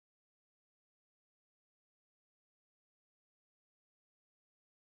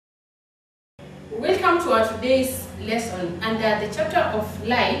Welcome to our today's lesson. Under the chapter of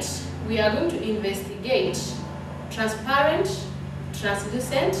light, we are going to investigate transparent,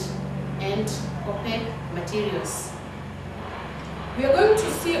 translucent, and opaque materials. We are going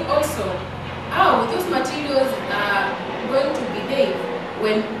to see also how those materials are going to behave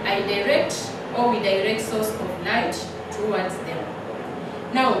when I direct or we direct source of light towards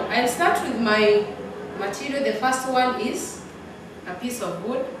them. Now, I'll start with my material. The first one is a piece of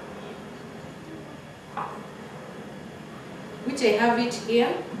wood, which I have it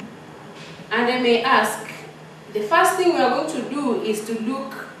here. And I may ask, the first thing we are going to do is to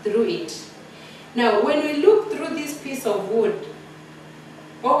look through it. Now, when we look through this piece of wood,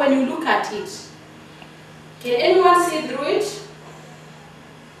 or when you look at it, can anyone see through it?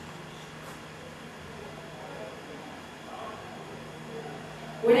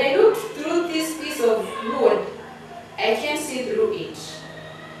 When I look through this piece of wood, I can see through it.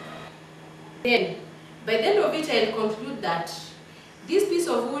 Then, by the end of it, I'll conclude that this piece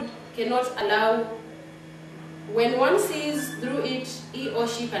of wood cannot allow, when one sees through it, he or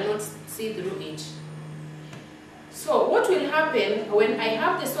she cannot see through it. So what will happen when I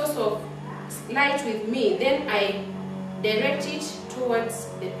have the source of light with me, then I direct it towards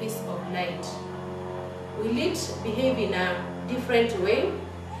the piece of light. Will it behave in a different way?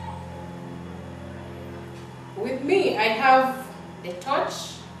 With me, I have the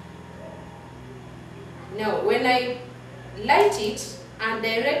torch. Now, when I light it and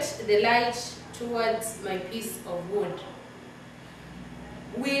direct the light towards my piece of wood,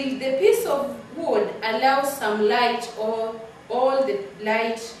 will the piece of wood allow some light or all the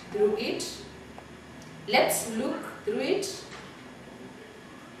light through it? Let's look through it.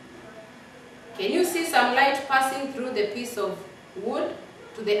 Can you see some light passing through the piece of wood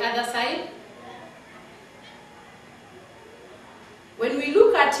to the other side? When we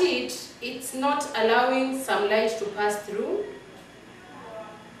look at it, it's not allowing some light to pass through.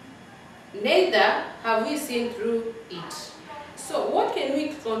 Neither have we seen through it. So what can we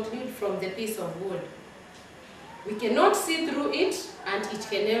conclude from the piece of wood? We cannot see through it, and it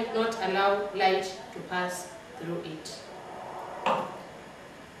cannot allow light to pass through it.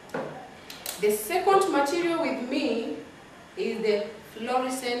 The second material with me is the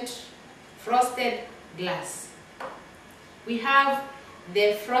fluorescent frosted glass. We have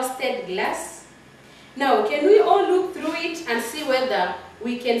the frosted glass. Now, can we all look through it and see whether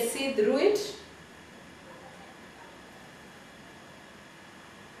we can see through it?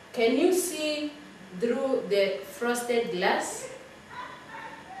 Can you see through the frosted glass?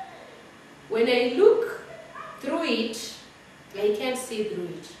 When I look through it, I can't see through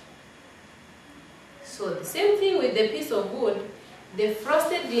it. So the same thing with the piece of wood. The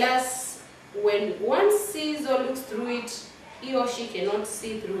frosted glass, when one sees or looks through it, he or she cannot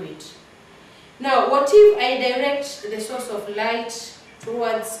see through it. Now, what if I direct the source of light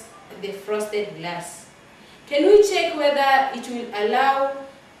towards the frosted glass? Can we check whether it will allow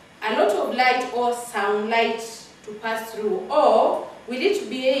a lot of light or some light to pass through, or will it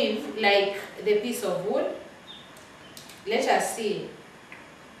behave like the piece of wood? Let us see.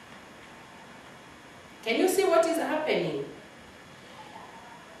 Can you see what is happening?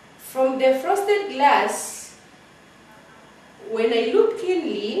 From the frosted glass, when I look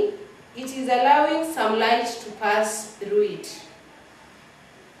keenly, it is allowing some light to pass through it.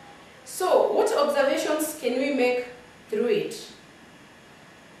 So, what observations can we make through it?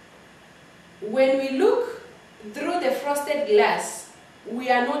 When we look through the frosted glass, we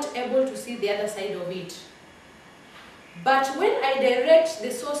are not able to see the other side of it. But when I direct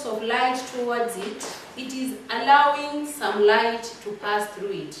the source of light towards it, it is allowing some light to pass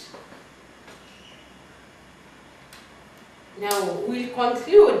through it. Now, we'll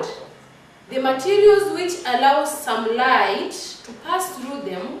conclude the materials which allow some light to pass through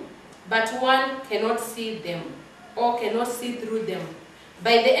them, but one cannot see them or cannot see through them.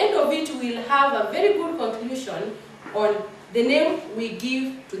 By the end of it, we'll have a very good conclusion on the name we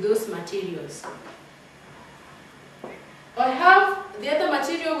give to those materials. I have the other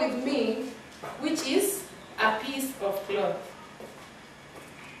material with me, which is a piece of cloth.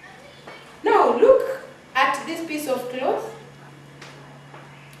 Now, look at this piece of cloth.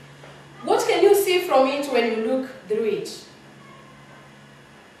 What can you see from it when you look through it?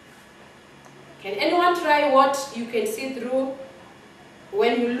 Can anyone try what you can see through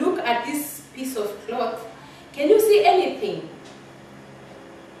when you look at this piece of cloth? Can you see anything?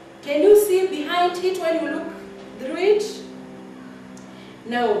 Can you see behind it when you look through it?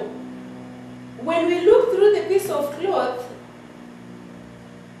 Now, when we look through the piece of cloth,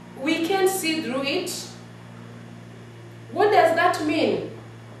 we can see through it. What does that mean?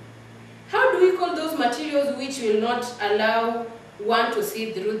 How do we call those materials which will not allow one to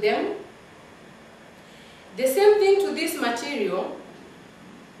see through them? The same thing to this material.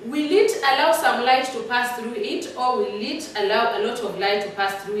 Will it allow some light to pass through it, or will it allow a lot of light to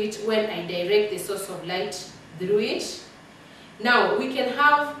pass through it when I direct the source of light through it? Now, we can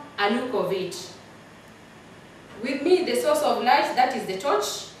have a look of it. With me, the source of light, that is the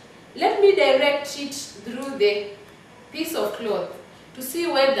torch. Let me direct it through the piece of cloth to see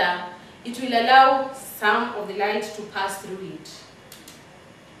whether it will allow some of the light to pass through it.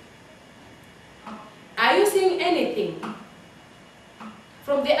 Are you seeing anything?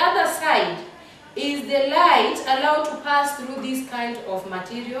 From the other side, is the light allowed to pass through this kind of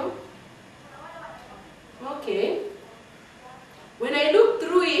material? Okay. When I look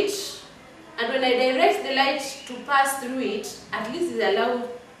through it, and when I direct the light to pass through it, at least it's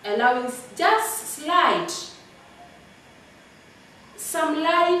allowing just some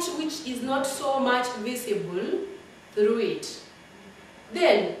light which is not so much visible through it.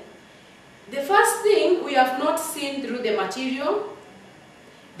 Then, the first thing, we have not seen through the material.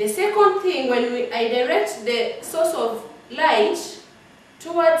 The second thing, when I direct the source of light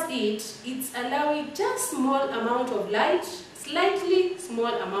towards it, it's allowing just small amount of light, slightly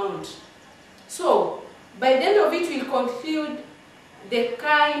small amount. So, by the end of it, we'll conclude the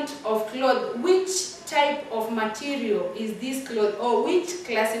kind of cloth, which type of material is this cloth, or which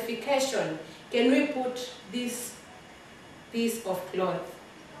classification can we put this piece of cloth.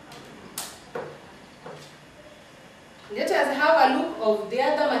 Let us have a look of the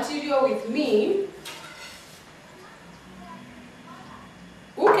other material with me.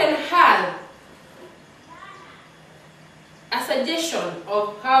 Who can have a suggestion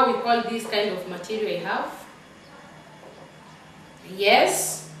of how we call this kind of material I have?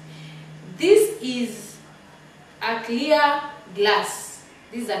 Yes, this is a clear glass.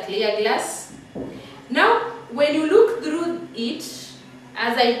 This is a clear glass. Now, when you look through it,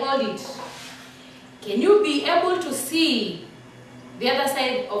 as I call it, can you be able to see the other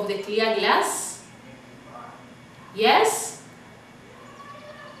side of the clear glass? Yes?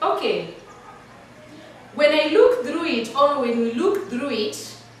 Okay. When I look through it, or when we look through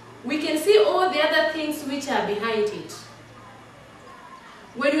it, we can see all the other things which are behind it.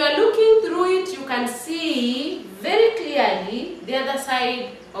 When you are looking through it, you can see very clearly the other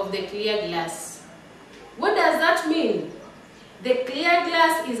side of the clear glass. What does that mean? The clear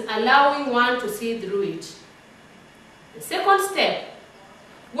glass is allowing one to see through it. The second step,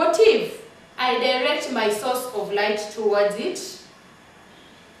 what if I direct my source of light towards it?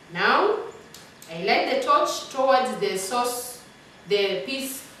 Now, I light the torch towards the source, the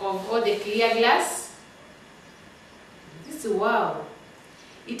piece of all the clear glass. This is wow.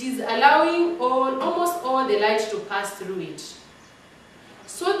 It is allowing almost all the light to pass through it.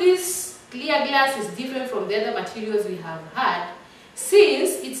 So this clear glass is different from the other materials we have had,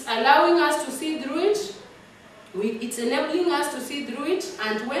 since it's allowing us to see through it, it's enabling us to see through it,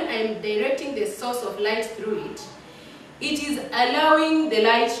 and when I'm directing the source of light through it, it is allowing the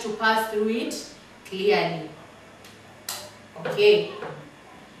light to pass through it clearly. Okay.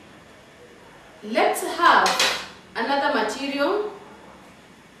 Let's have another material,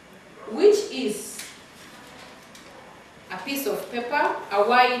 which is a piece of paper, a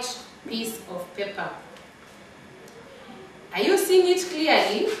white piece of paper. Are you seeing it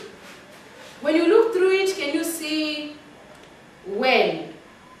clearly? When you look through it, can you see well?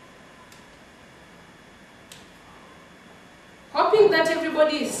 Hoping that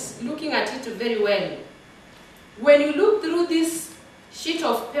everybody is looking at it very well. When you look through this sheet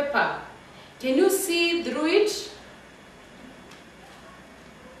of paper, can you see through it?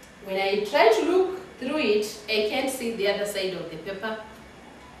 When I try to look through it, I can't see the other side of the paper.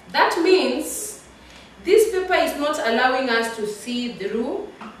 That means this paper is not allowing us to see through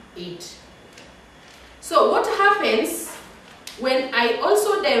it. So what happens when I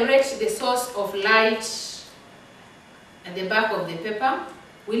also direct the source of light at the back of the paper?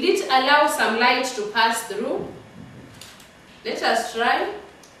 Will it allow some light to pass through? Let us try.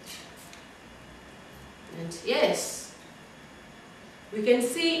 And yes, we can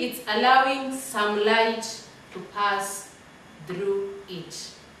see it's allowing some light to pass through it.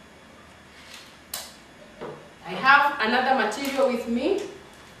 I have another material with me.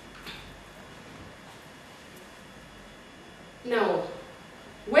 Now,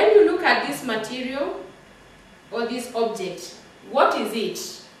 when you look at this material or this object, what is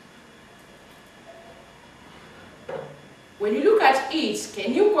it? When you look at it,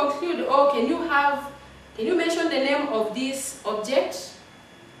 can you conclude, or can you mention the name of this object?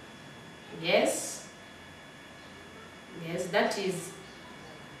 Yes. Yes, that is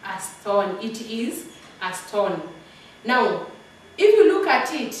a a stone. It is a stone. Now, if you look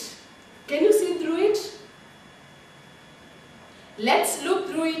at it, can you see through it? Let's look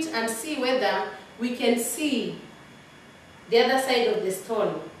through it and see whether we can see the other side of the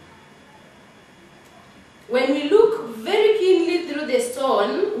stone. When we look very keenly through the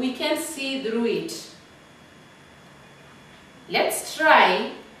stone, we can see through it. Let's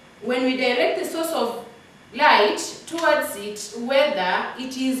try, when we direct the source of light towards it, whether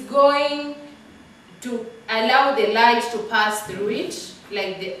it is going to allow the light to pass through it,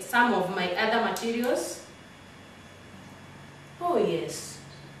 like some of my other materials. Oh yes.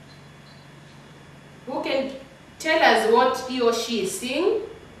 Who can tell us what he or she is seeing?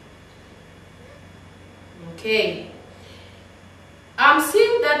 Okay. I'm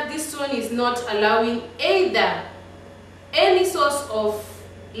seeing that this stone is not allowing either any source of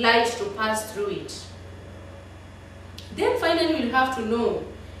light to pass through it. Then finally we'll have to know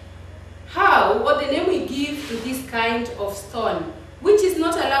how, or the name we give to this kind of stone, which is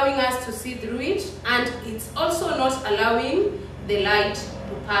not allowing us to see through it, and it's also not allowing the light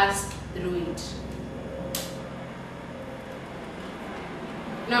to pass through it.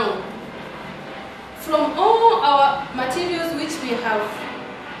 Now, from all our materials which we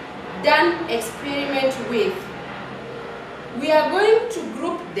have done experiment with, we are going to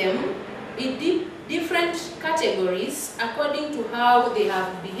group them in different categories according to how they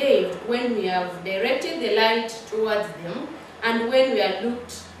have behaved when we have directed the light towards them and when we have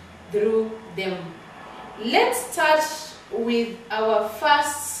looked through them. Let's start with our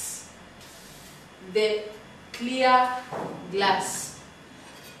first, the clear glass.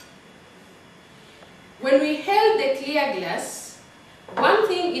 When we held the clear glass, one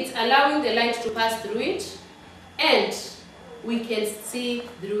thing, it's allowing the light to pass through it, and we can see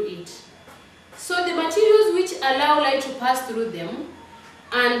through it. So the materials which allow light to pass through them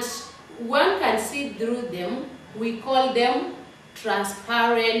and one can see through them, we call them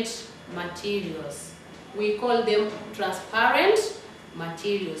transparent materials. We call them transparent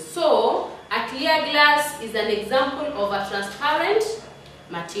materials. So a clear glass is an example of a transparent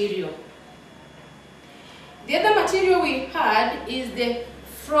material. The other material we had is the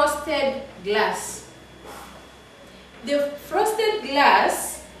frosted glass. The frosted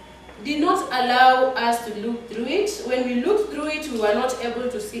glass did not allow us to look through it. When we looked through it, we were not able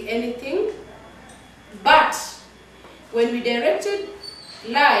to see anything. But when we directed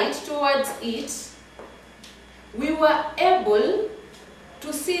light towards it, we were able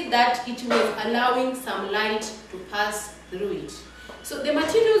to see that it was allowing some light to pass through it. So the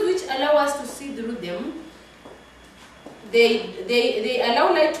materials which allow us to see through them, they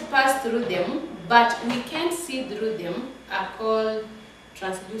allow light to pass through them, but we can't see through them, are called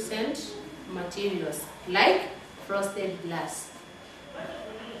translucent materials, like frosted glass.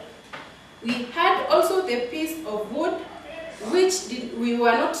 We had also the piece of wood, which we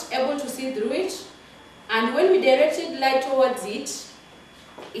were not able to see through it, and when we directed light towards it,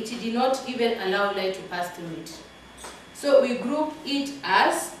 it did not even allow light to pass through it. So we group it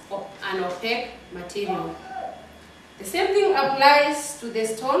as an opaque material. The same thing applies to the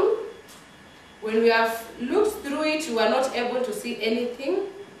stone. When we have looked through it, we were not able to see anything.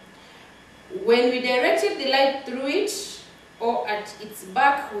 When we directed the light through it, or at its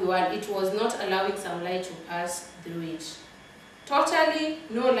back, it was not allowing some light to pass through it. Totally,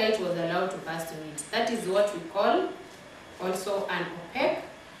 no light was allowed to pass through it. That is what we call also an opaque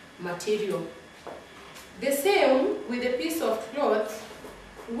material. The same with a piece of cloth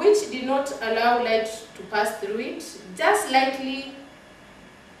which did not allow light to pass through it. Just slightly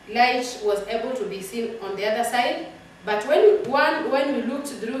light was able to be seen on the other side, but when we looked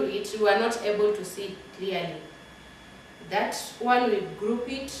through it, we were not able to see clearly. That one we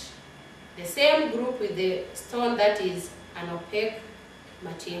group it, the same group with the stone, that is an opaque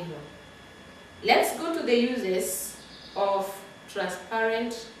material. Let's go to the uses of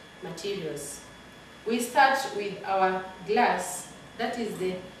transparent materials. We start with our glass, that is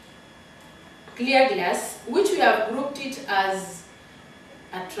the clear glass, which we have grouped it as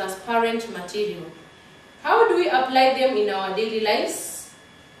a transparent material. How do we apply them in our daily lives?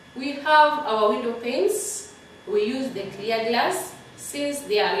 We have our window panes. We use the clear glass since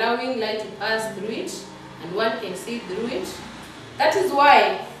they are allowing light to pass through it and one can see through it. That is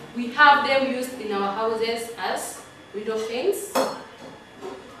why we have them used in our houses as window panes.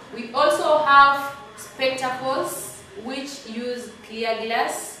 We also have spectacles which use clear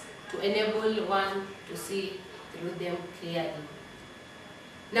glass to enable one to see through them clearly.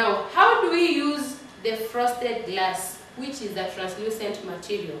 Now, how do we use the frosted glass, which is a translucent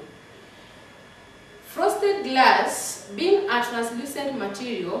material? Frosted glass being a translucent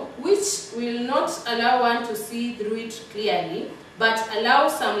material which will not allow one to see through it clearly but allow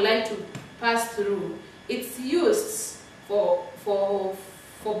some light to pass through. It's used for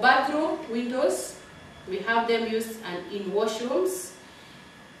bathroom windows. We have them used in washrooms,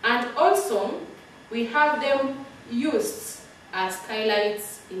 and also we have them used as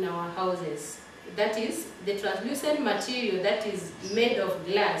skylights in our houses. That is the translucent material that is made of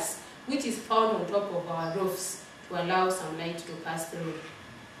glass, which is found on top of our roofs to allow some light to pass through.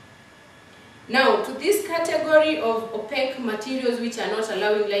 Now, to this category of opaque materials which are not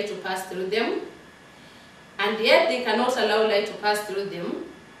allowing light to pass through them, and yet they cannot allow light to pass through them,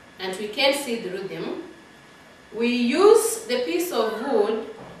 and we can't see through them, we use the piece of wood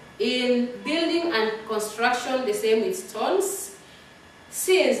in building and construction, the same with stones.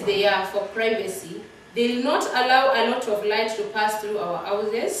 Since they are for privacy, they will not allow a lot of light to pass through our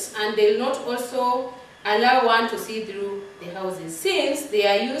houses, and they will not also allow one to see through the houses. Since they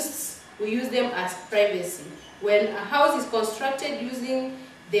are used, we use them as privacy. When a house is constructed using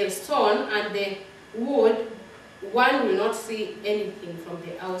the stone and the wood, one will not see anything from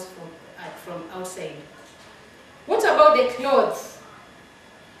the house from outside. What about the clothes?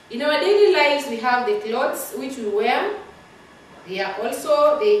 In our daily lives, we have the clothes which we wear. They help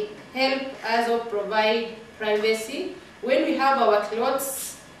us or provide privacy. When we have our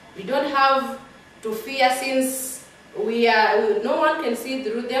clothes, we don't have to fear, since no one can see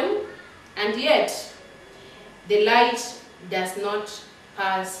through them, and yet the light does not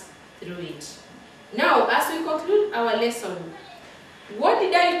pass through it. Now, as we conclude our lesson, what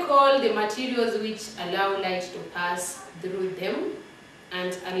did I call the materials which allow light to pass through them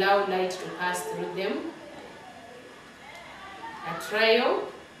and allow light to pass through them? A trio,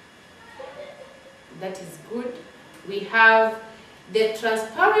 that is good. We have the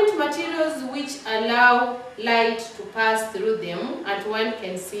transparent materials which allow light to pass through them and one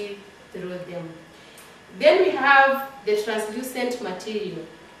can see through them. Then we have the translucent material.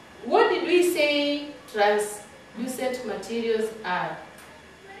 What did we say translucent materials are?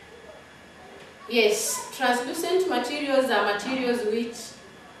 Yes, translucent materials are materials which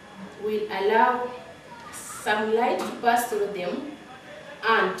will allow some light to pass through them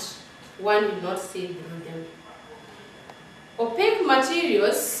and one will not see through them. Opaque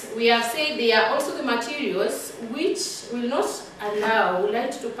materials, we have said they are also the materials which will not allow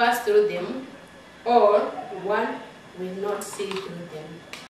light to pass through them, or one will not see through them.